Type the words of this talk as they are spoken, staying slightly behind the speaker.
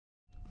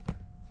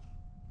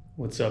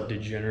What's up,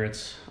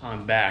 degenerates?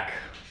 I'm back,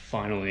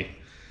 finally.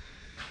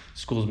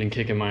 School's been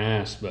kicking my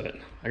ass, but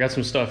I got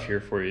some stuff here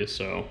for you.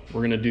 So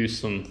we're gonna do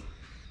some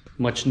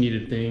much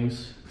needed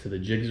things to the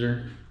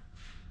Jigzer.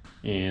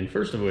 And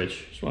first of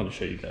which, just wanted to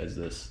show you guys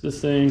this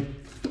thing.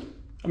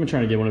 I've been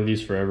trying to get one of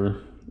these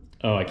forever.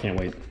 Oh, I can't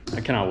wait. I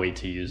cannot wait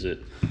to use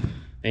it.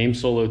 Aim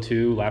Solo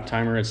 2 lap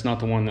timer. It's not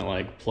the one that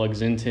like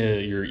plugs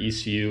into your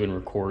ECU and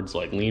records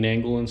like lean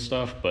angle and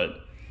stuff, but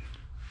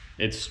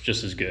it's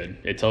just as good.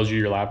 It tells you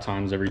your lap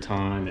times every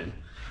time, and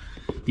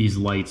these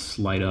lights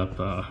light up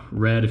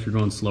red if you're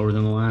going slower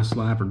than the last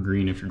lap, or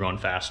green if you're going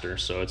faster.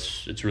 So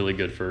it's really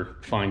good for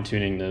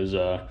fine-tuning those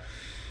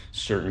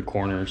certain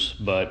corners.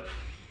 But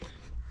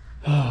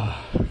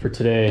for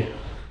today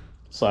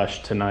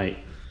 / tonight,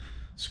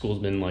 school's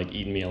been like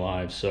eating me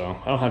alive,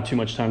 so I don't have too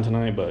much time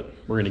tonight, but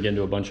we're gonna get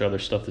into a bunch of other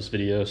stuff this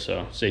video,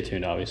 so stay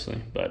tuned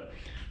obviously. But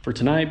for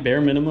tonight,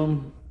 bare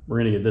minimum, we're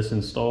gonna get this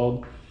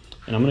installed.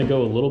 And I'm gonna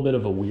go a little bit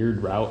of a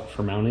weird route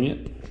for mounting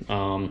it.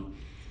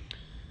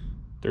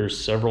 There's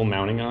several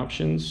mounting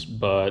options,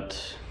 but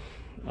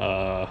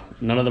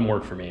none of them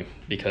work for me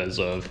because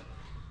of,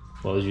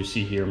 well, as you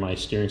see here, my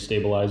steering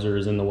stabilizer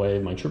is in the way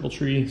of my triple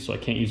tree, so I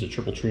can't use a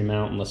triple tree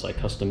mount unless I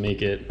custom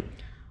make it.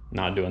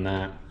 Not doing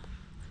that.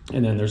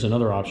 And then there's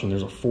another option,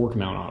 there's a fork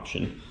mount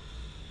option.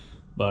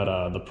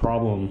 But the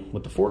problem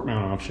with the fork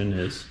mount option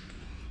is,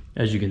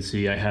 as you can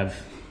see,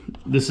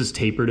 this is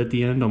tapered at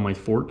the end on my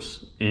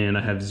forks, and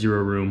I have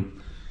zero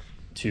room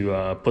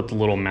to put the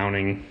little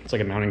mounting, it's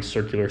like a mounting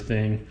circular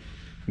thing,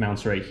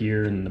 mounts right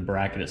here, and the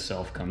bracket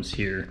itself comes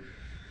here.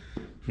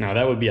 Now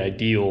that would be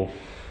ideal,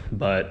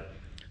 but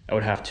I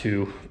would have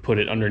to put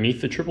it underneath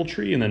the triple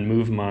tree and then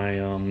move my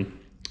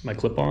my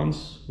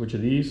clip-ons, which are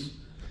these.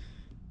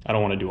 I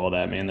don't want to do all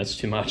that, man, that's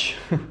too much.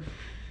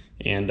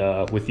 And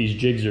with these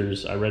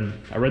Jigzers,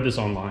 I read this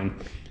online.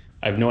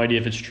 I have no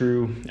idea if it's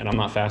true, and I'm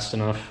not fast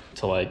enough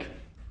to like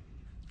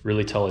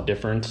really tell a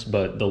difference,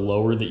 but the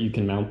lower that you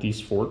can mount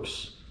these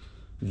forks,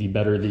 the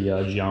better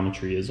the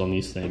geometry is on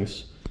these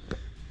things.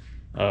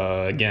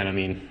 Again, I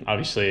mean,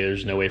 obviously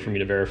there's no way for me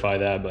to verify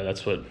that, but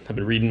that's what I've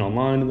been reading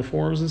online in the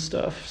forums and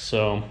stuff.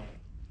 So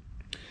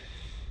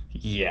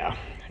yeah,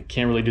 I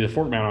can't really do the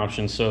fork mount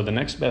option. So the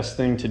next best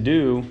thing to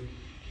do,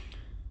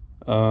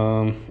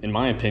 in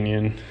my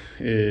opinion,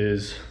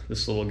 is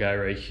this little guy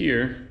right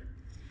here.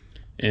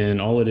 And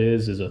all it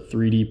is a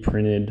 3D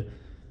printed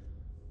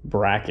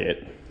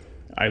bracket.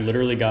 I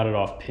literally got it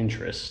off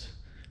Pinterest.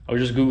 I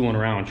was just Googling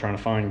around trying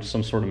to find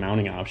some sort of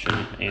mounting option,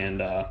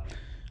 and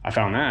I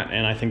found that,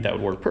 and I think that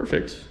would work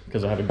perfect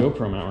because I have a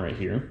GoPro mount right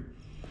here.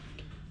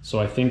 So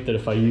I think that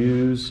if I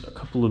use a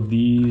couple of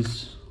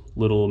these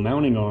little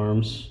mounting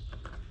arms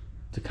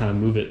to kind of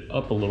move it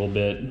up a little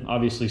bit,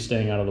 obviously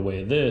staying out of the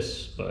way of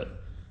this,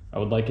 but I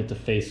would like it to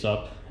face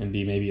up and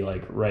be maybe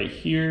like right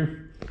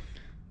here.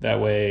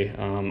 That way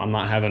I'm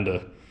not having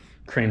to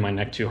crane my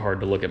neck too hard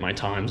to look at my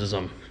times as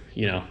I'm,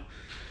 you know,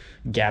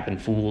 gapping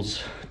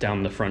fools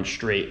down the front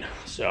straight.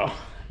 So,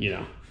 you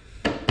know,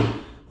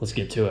 let's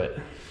get to it.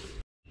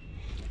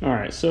 All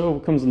right, so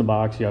what comes in the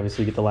box, you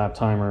obviously get the lap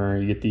timer,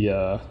 you get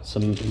the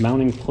some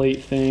mounting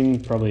plate thing,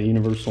 probably a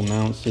universal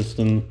mount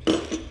system,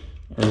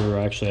 or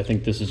actually I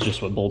think this is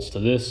just what bolts to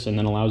this and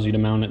then allows you to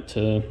mount it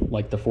to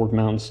like the fork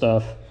mount and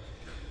stuff.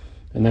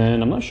 And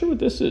then I'm not sure what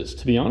this is,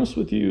 to be honest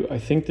with you. I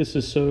think this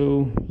is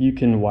so you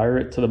can wire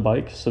it to the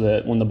bike so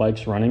that when the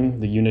bike's running,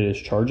 the unit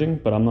is charging,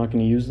 but I'm not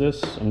gonna use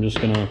this. I'm just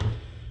gonna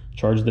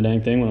charge the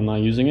dang thing when I'm not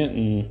using it,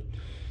 and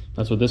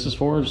that's what this is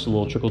for, just a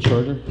little trickle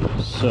charger.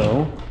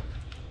 So,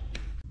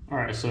 all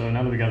right, so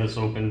now that we got this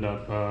opened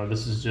up,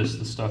 this is just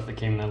the stuff that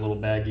came in that little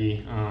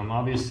baggie.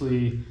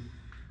 Obviously,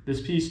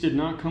 this piece did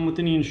not come with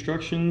any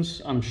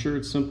instructions. I'm sure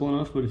it's simple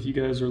enough, but if you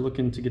guys are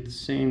looking to get the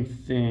same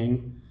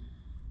thing,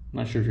 I'm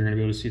not sure if you're gonna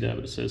be able to see that,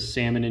 but it says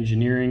Salmon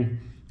Engineering.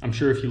 I'm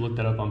sure if you look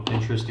that up on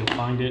Pinterest, you'll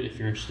find it if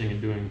you're interested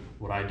in doing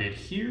what I did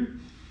here.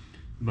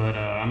 But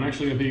I'm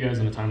actually gonna put you guys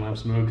in a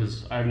time-lapse mode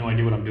because I have no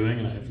idea what I'm doing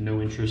and I have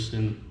no interest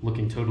in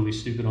looking totally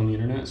stupid on the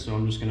internet. So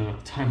I'm just gonna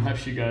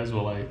time-lapse you guys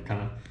while I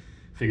kind of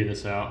figure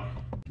this out.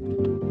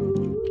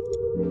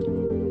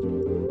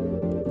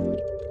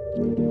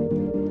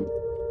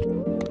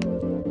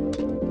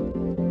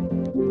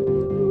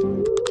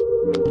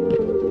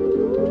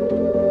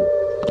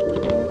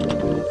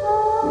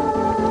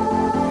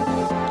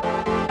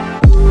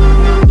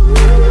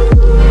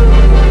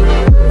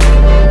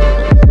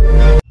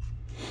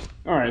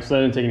 So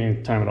that didn't take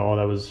any time at all.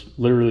 That was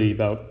literally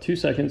about 2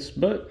 seconds,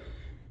 but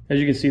as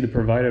you can see, the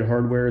provided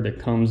hardware that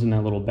comes in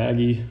that little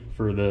baggie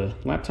for the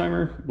lap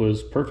timer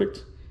was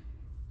perfect.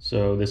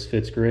 So this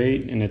fits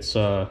great, and it's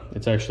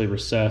actually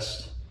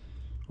recessed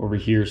over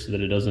here so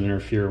that it doesn't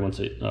interfere once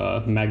it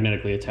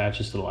magnetically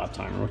attaches to the lap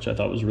timer, which I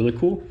thought was really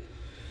cool.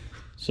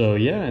 So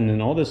yeah, and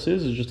then all this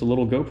is just a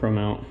little GoPro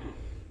mount,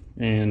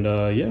 and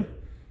yeah,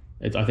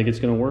 I think it's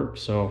gonna work.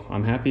 So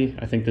I'm happy.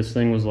 I think this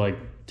thing was like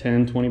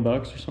 10-20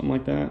 bucks or something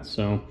like that.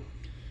 So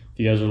if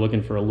you guys are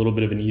looking for a little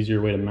bit of an easier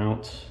way to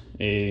mount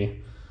a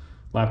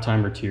lap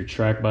timer to your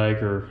track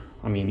bike, or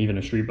I mean even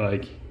a street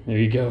bike, there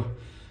you go.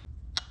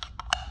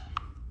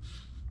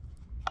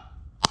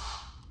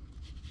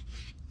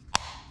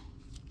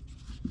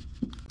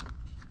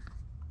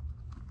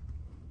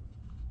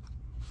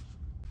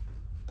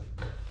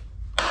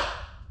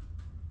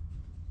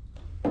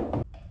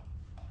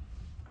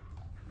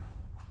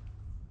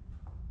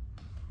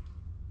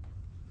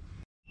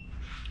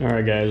 All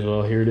right, guys,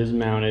 well, here it is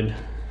mounted.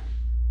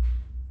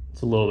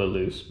 It's a little bit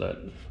loose,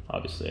 but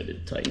obviously I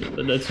did tighten it.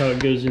 But that's how it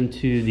goes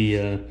into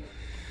the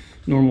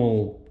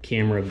normal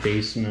camera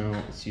base mount.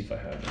 Let's see if I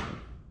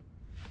have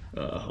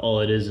one.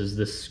 All it is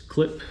this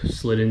clip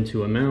slid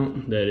into a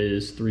mount that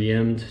is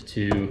 3M'd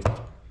to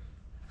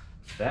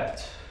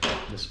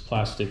this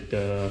plastic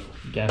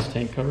gas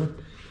tank cover.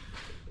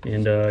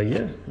 And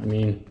yeah, I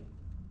mean,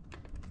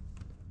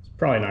 it's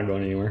probably not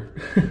going anywhere.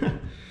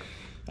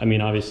 I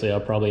mean, obviously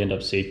I'll probably end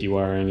up safety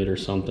wiring it or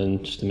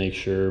something just to make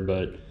sure,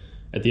 but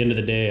at the end of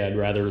the day, I'd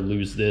rather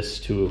lose this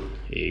to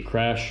a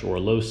crash or a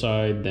low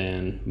side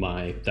than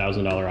my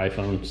 $1,000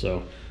 iPhone.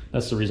 So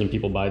that's the reason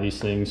people buy these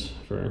things,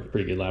 for a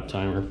pretty good lap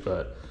timer.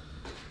 But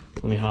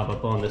let me hop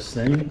up on this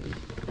thing.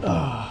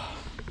 Man,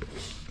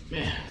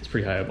 it's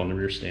pretty high up on the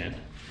rear stand.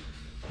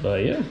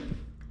 But yeah,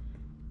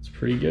 it's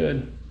pretty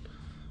good.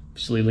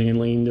 Just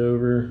leaned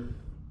over.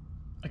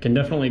 I can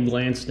definitely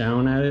glance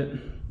down at it.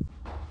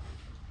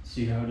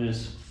 See how it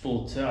is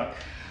full tuck.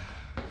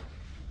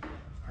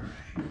 All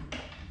right.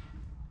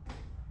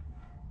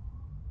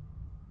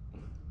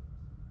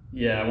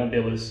 Yeah, I won't be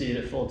able to see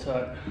it at full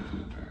tuck.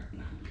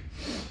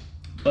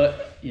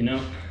 But, you know,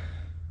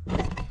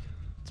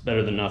 it's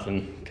better than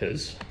nothing,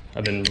 because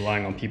I've been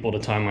relying on people to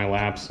time my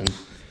laps. And,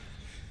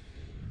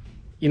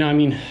 you know, I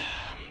mean,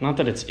 not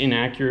that it's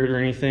inaccurate or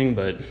anything,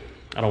 but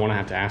I don't want to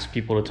have to ask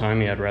people to time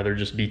me. I'd rather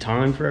just be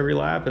timed for every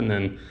lap. And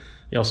then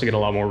you also get a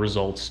lot more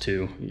results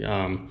too.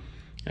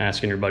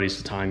 Asking your buddies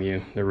to time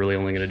you, they're really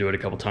only going to do it a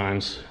couple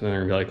times, and then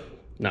they're going to be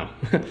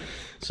like, no.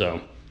 So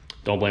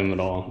don't blame them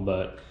at all.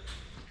 But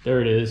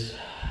there it is.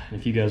 And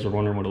if you guys are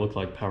wondering what it looked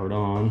like powered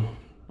on,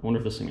 I wonder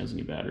if this thing has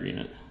any battery in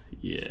it.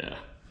 Yeah.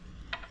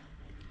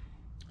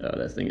 Oh,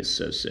 that thing is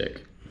so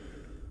sick.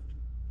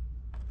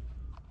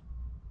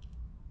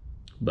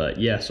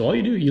 But yeah, so all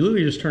you do, you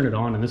literally just turn it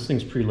on, and this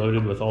thing's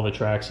preloaded with all the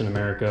tracks in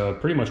America,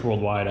 pretty much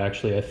worldwide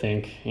actually, I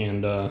think.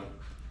 And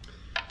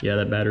yeah,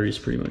 that battery is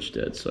pretty much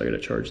dead, so I gotta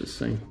charge this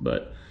thing.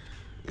 But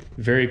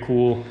very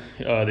cool.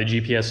 The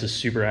GPS is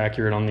super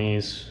accurate on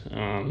these.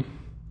 Let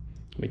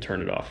me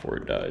turn it off before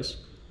it dies.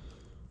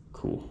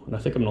 Cool. And I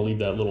think I'm gonna leave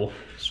that little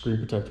screen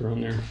protector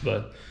on there.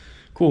 But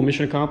cool,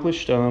 mission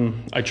accomplished.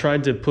 I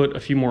tried to put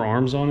a few more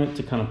arms on it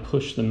to kind of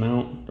push the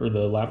mount or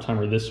the lap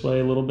timer this way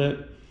a little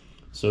bit,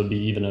 so it'd be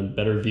even a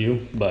better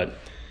view, but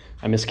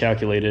I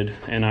miscalculated,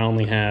 and I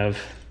only have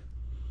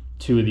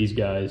 2 of these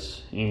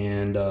guys,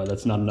 and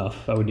that's not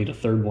enough. I would need a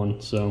third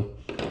one, so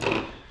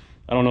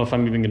I don't know if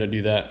I'm even gonna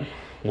do that.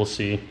 We'll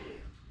see.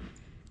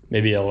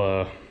 Maybe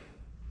I'll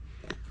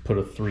put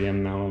a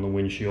 3M mount on the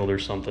windshield or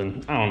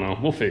something. I don't know,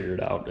 we'll figure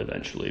it out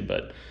eventually,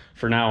 but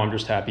for now I'm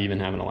just happy even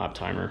having a lap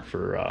timer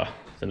for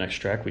the next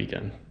track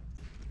weekend.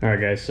 All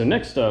right, guys, so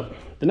next up,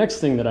 the next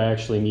thing that I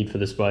actually need for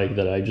this bike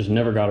that I just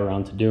never got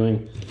around to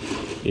doing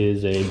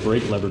is a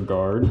brake lever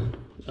guard.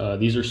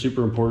 These are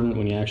super important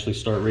when you actually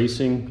start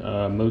racing.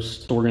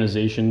 Most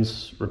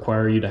organizations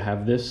require you to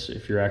have this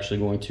if you're actually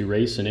going to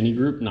race in any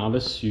group.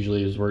 Novice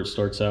usually is where it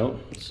starts out.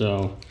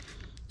 So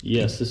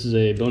yes, this is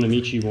a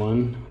Bonamici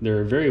one.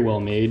 They're very well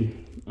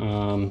made.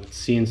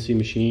 CNC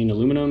machine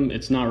aluminum.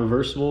 It's not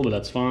reversible, but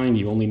that's fine.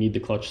 You only need the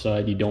clutch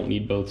side. You don't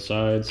need both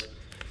sides.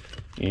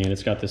 And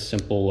it's got this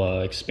simple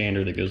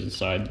expander that goes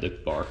inside the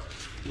bar.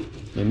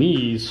 And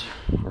these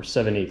are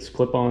 7/8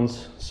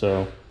 clip-ons,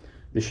 so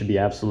this should be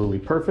absolutely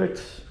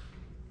perfect.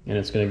 And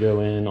it's gonna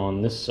go in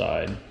on this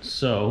side.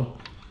 So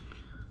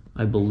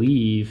I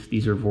believe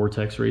these are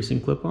Vortex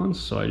Racing clip-ons,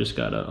 so I just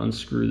gotta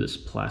unscrew this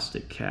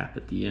plastic cap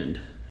at the end.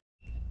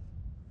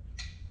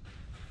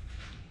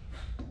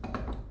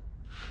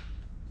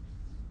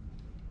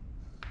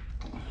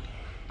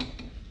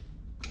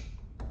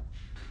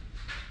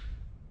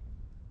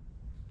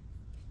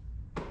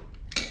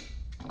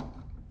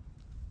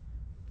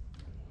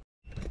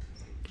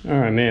 All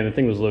right, man, the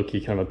thing was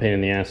low-key kind of a pain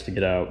in the ass to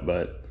get out,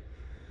 but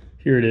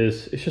here it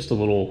is. It's just a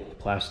little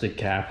plastic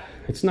cap.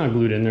 It's not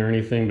glued in there or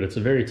anything, but it's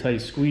a very tight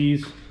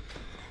squeeze.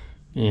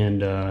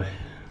 And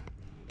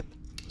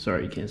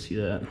sorry, you can't see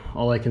that.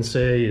 All I can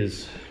say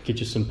is get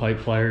you some pipe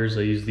pliers.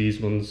 I use these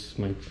ones,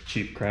 my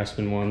cheap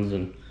Craftsman ones,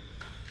 and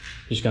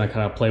just gonna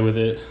kind of play with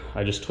it.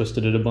 I just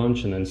twisted it a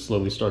bunch and then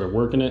slowly started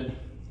working it,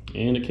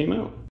 and it came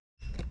out.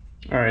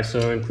 All right,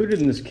 so included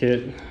in this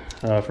kit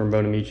from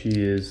Bonamici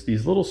is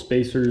these little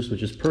spacers,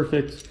 which is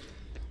perfect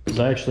because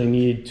I actually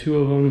need 2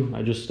 of them.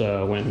 I just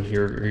went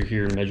here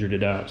and measured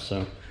it out.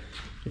 So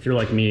if you're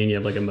like me and you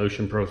have like a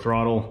Motion Pro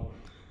throttle,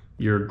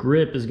 your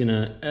grip is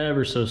gonna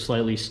ever so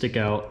slightly stick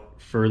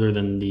out further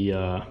than the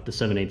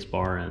 7/8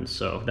 bar end.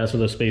 So that's what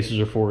those spacers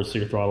are for, so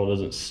your throttle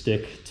doesn't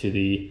stick to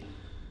the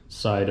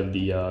side of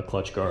the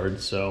clutch guard.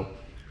 So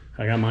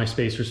I got my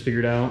spacers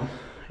figured out,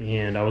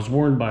 and I was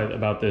warned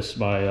about this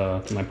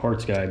by my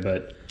parts guy,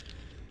 but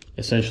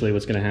essentially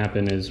what's going to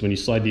happen is when you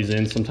slide these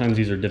in, sometimes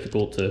these are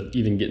difficult to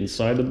even get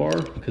inside the bar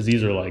because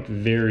these are like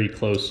very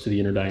close to the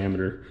inner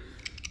diameter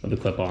of the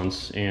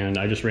clip-ons, and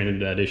I just ran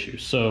into that issue.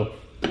 So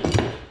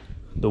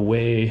the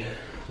way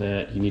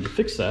that you need to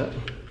fix that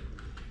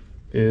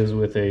is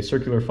with a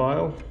circular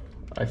file,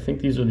 I think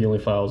these are the only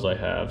files I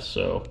have,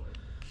 so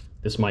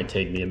this might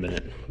take me a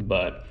minute,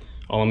 but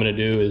all I'm gonna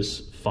do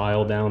is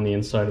file down the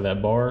inside of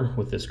that bar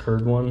with this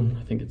curved one.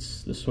 I think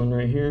it's this one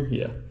right here,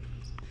 yeah.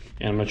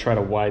 And I'm gonna try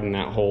to widen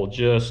that hole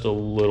just a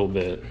little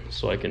bit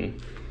so I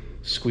can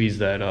squeeze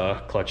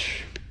that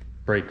clutch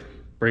brake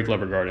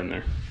lever guard in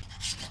there.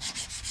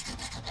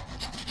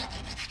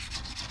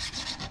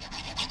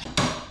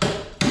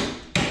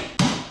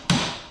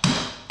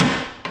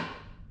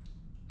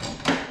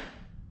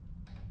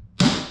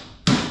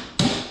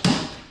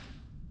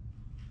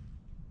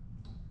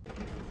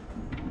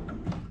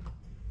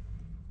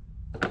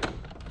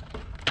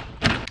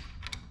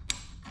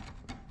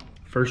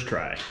 First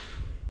try.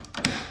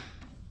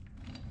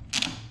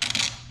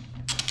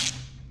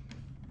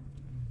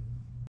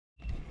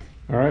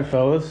 All right,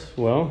 fellas,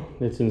 well,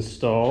 it's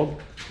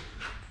installed.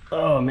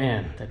 Oh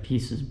man, that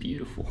piece is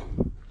beautiful.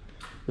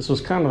 This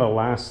was kind of the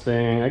last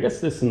thing, I guess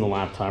this and the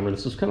lap timer,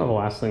 this was kind of the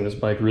last thing this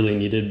bike really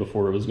needed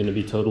before it was gonna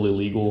be totally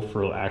legal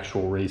for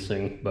actual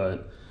racing,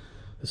 but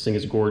this thing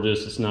is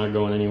gorgeous, it's not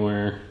going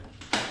anywhere.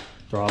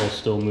 Throttle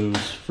still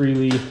moves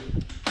freely.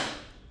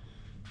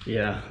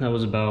 Yeah, that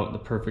was about the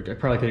perfect, I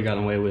probably could have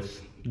gotten away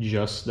with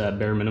just that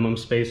bare minimum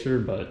spacer,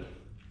 but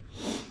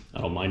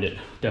I don't mind it.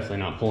 Definitely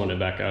not pulling it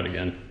back out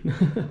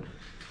again.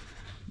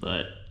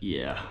 But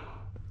yeah,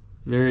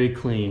 very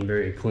clean,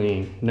 very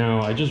clean.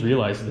 Now, I just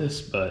realized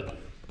this, but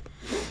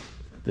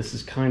this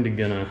is kind of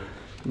gonna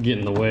get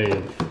in the way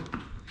of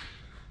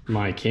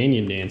my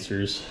Canyon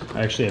Dancers.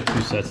 I actually have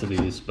 2 sets of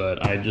these,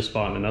 but I just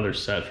bought another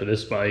set for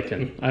this bike,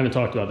 and I haven't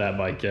talked about that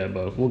bike yet,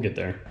 but we'll get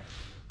there.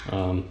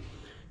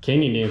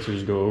 Canyon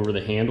Dancers go over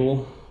the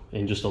handle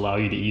and just allow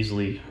you to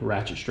easily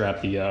ratchet strap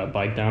the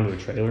bike down to a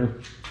trailer.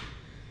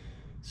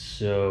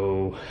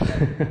 So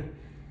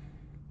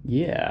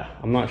yeah,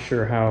 I'm not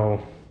sure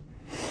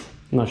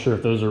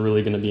if those are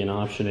really going to be an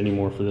option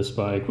anymore for this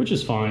bike, which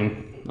is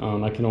fine.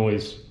 I can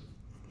always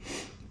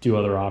do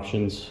other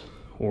options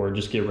or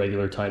just get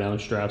regular tie down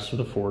straps for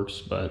the forks,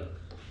 but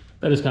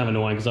that is kind of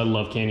annoying because I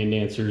love Canyon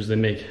Dancers. They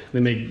make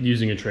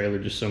using a trailer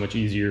just so much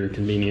easier and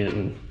convenient,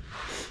 and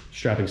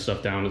strapping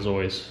stuff down is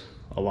always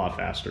a lot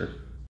faster.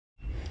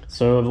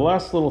 So the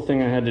last little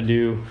thing I had to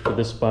do for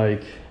this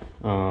bike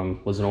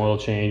was an oil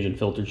change and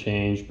filter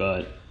change,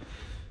 but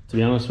to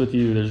be honest with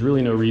you, there's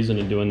really no reason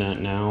in doing that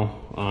now.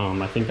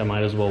 I think I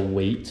might as well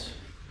wait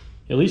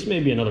at least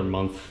maybe another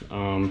month.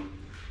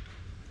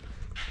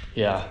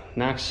 Yeah,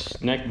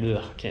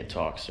 can't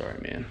talk, sorry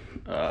man.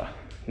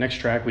 Next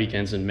track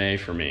weekend's in May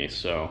for me,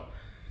 so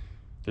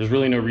there's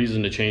really no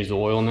reason to change the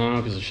oil now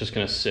because it's just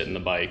gonna sit in the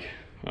bike.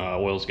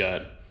 Oil's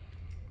got,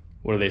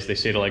 what do they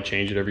say to like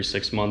change it every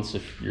 6 months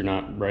if you're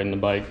not riding the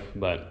bike,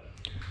 but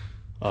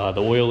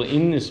the oil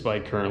in this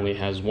bike currently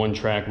has 1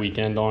 track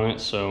weekend on it,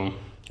 so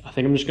I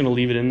think I'm just gonna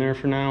leave it in there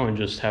for now and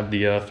just have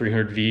the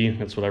 300V,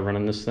 that's what I run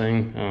in this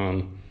thing,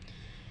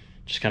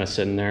 just kind of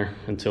sitting there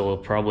until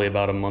probably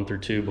about a month or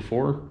 2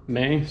 before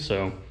May,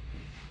 so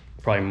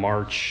probably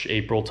March,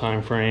 April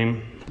time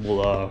frame.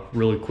 We'll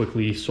really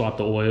quickly swap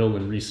the oil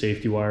and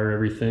re-safety wire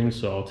everything,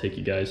 so I'll take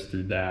you guys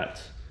through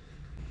that.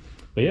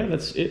 But yeah,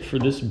 that's it for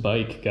this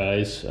bike,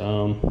 guys.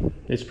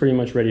 It's pretty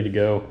much ready to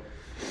go.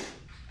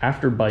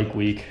 After bike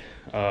week,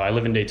 I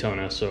live in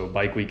Daytona, so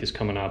bike week is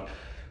coming up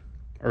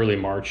early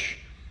March.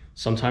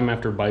 Sometime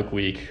after bike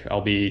week,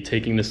 I'll be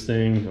taking this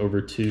thing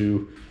over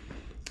to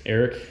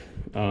Eric,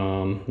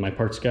 my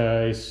parts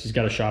guy. He's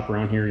got a shop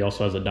around here. He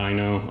also has a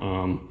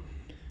dyno.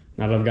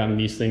 Now that I've gotten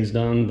these things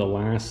done, the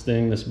last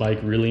thing this bike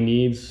really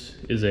needs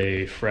is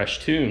a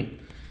fresh tune.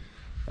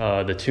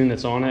 The tune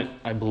that's on it,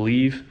 I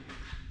believe,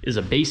 is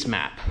a base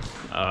map,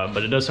 but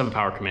it does have a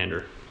power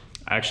commander.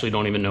 I actually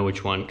don't even know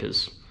which one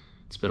because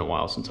it's been a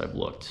while since I've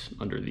looked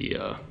under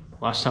the,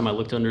 last time I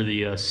looked under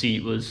the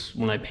seat was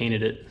when I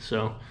painted it,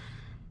 so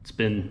it's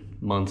been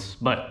months,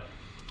 but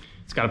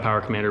it's got a power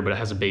commander, but it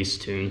has a base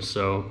tune,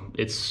 so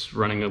it's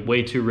running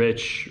way too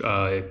rich.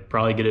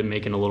 Probably get it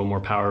making a little more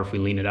power if we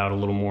lean it out a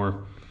little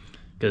more,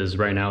 because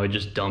right now it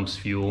just dumps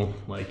fuel,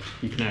 like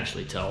you can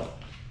actually tell.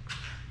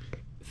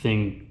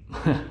 Thing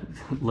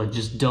like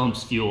just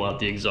dumps fuel out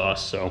the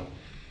exhaust, so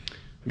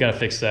we gotta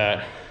fix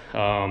that.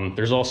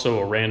 There's also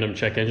a random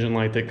check engine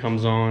light that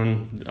comes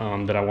on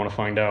that I want to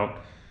find out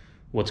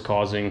what's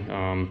causing.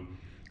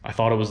 I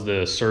thought it was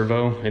the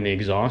servo in the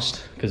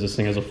exhaust because this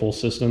thing has a full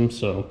system,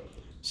 so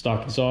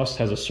stock exhaust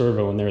has a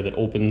servo in there that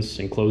opens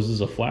and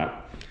closes a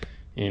flap,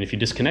 and if you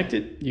disconnect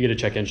it you get a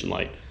check engine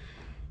light.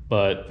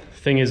 But the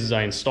thing is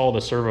I installed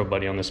a servo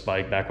buddy on this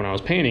bike back when I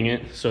was painting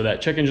it, so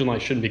that check engine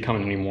light shouldn't be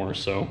coming anymore,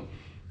 so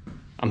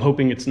I'm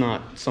hoping it's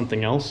not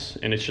something else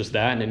and it's just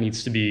that, and it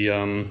needs to be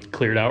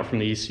cleared out from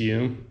the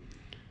ECU,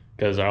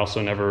 because I also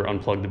never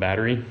unplugged the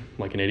battery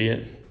like an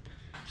idiot.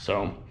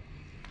 So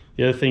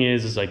the other thing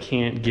is I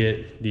can't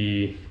get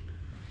the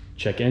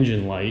check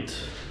engine light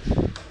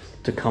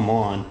to come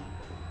on.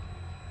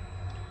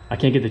 I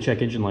can't get the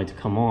check engine light to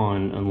come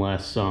on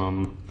unless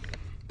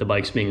the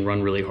bike's being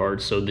run really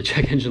hard. So the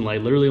check engine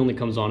light literally only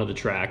comes on at the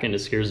track, and it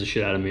scares the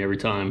shit out of me every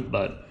time.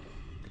 But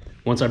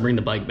once I bring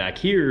the bike back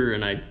here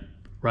and I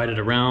ride it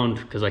around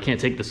because I can't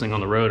take this thing on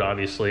the road,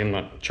 obviously. I'm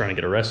not trying to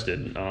get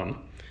arrested.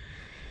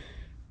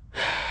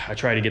 I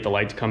try to get the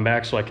light to come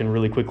back so I can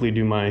really quickly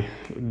do my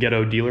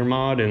ghetto dealer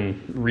mod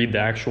and read the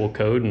actual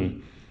code,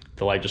 and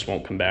the light just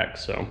won't come back,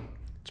 so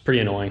it's pretty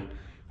annoying.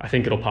 I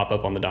think it'll pop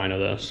up on the dyno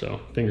though, so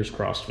fingers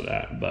crossed for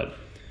that. But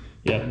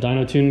yeah,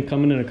 dyno tune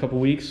coming in a couple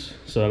weeks,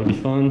 so that'll be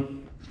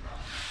fun.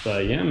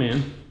 But yeah,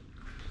 man,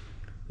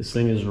 this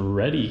thing is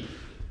ready.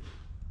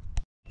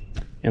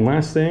 And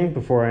last thing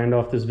before I end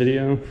off this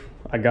video,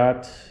 I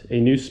got a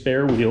new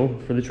spare wheel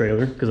for the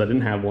trailer because I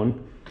didn't have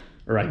one,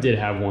 or I did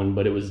have one,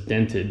 but it was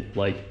dented,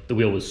 like the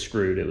wheel was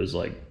screwed. It was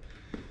like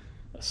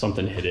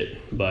something hit it.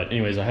 But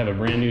anyways, I have a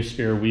brand new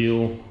spare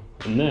wheel,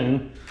 and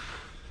then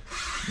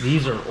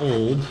these are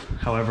old.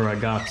 However, I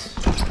got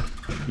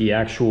the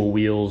actual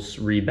wheels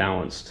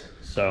rebalanced,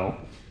 so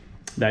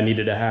that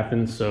needed to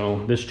happen.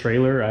 So this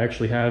trailer, I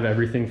actually have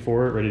everything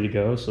for it ready to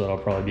go, so that'll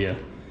probably be a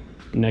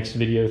next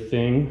video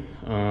thing.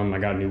 I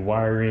got new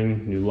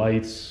wiring, new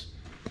lights.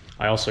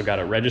 I also got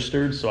it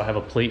registered, so I have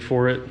a plate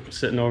for it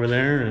sitting over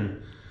there.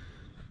 And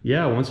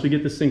yeah, once we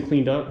get this thing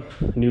cleaned up,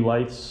 new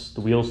lights,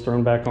 the wheels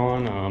thrown back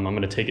on, I'm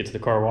gonna take it to the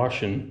car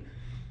wash and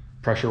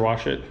pressure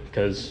wash it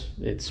because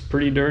it's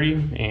pretty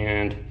dirty.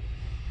 And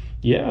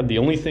yeah, the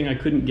only thing I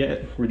couldn't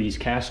get were these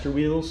caster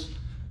wheels.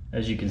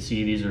 As you can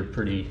see, these are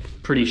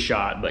pretty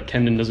shot, but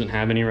Kendon doesn't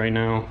have any right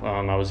now.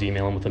 I was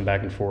emailing with them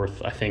back and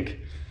forth. I think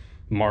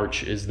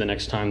March is the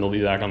next time they'll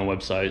be back on the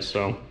website,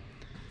 so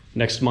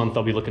next month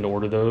I'll be looking to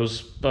order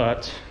those.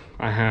 But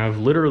I have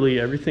literally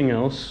everything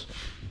else.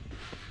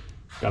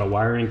 Got a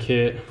wiring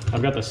kit.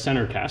 I've got the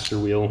center caster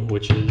wheel,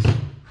 which is,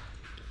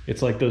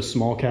 it's like those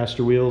small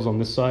caster wheels on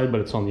this side, but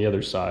it's on the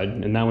other side,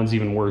 and that one's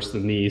even worse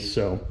than these.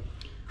 So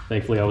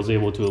thankfully I was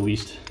able to at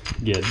least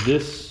get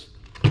this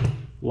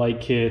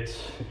light kit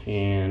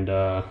and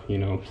you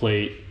know,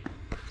 plate,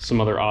 some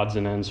other odds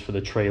and ends for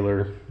the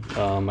trailer.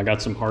 I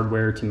got some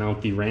hardware to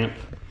mount the ramp,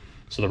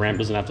 so the ramp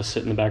doesn't have to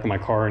sit in the back of my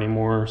car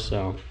anymore.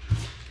 So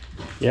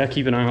yeah,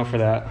 keep an eye out for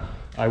that.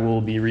 I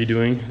will be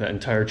redoing that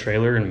entire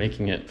trailer and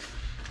making it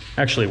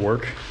actually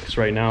work, because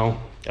right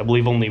now I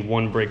believe only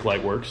one brake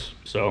light works.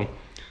 So it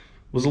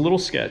was a little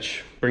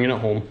sketch bringing it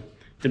home.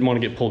 Didn't want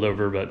to get pulled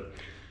over, but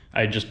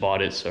I just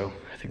bought it, so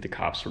I think the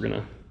cops were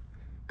gonna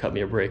cut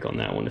me a break on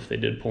that one if they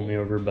did pull me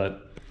over.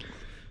 But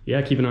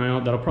yeah, keep an eye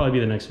out. That'll probably be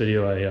the next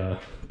video I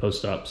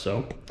post up.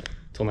 So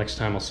until next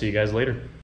time, I'll see you guys later.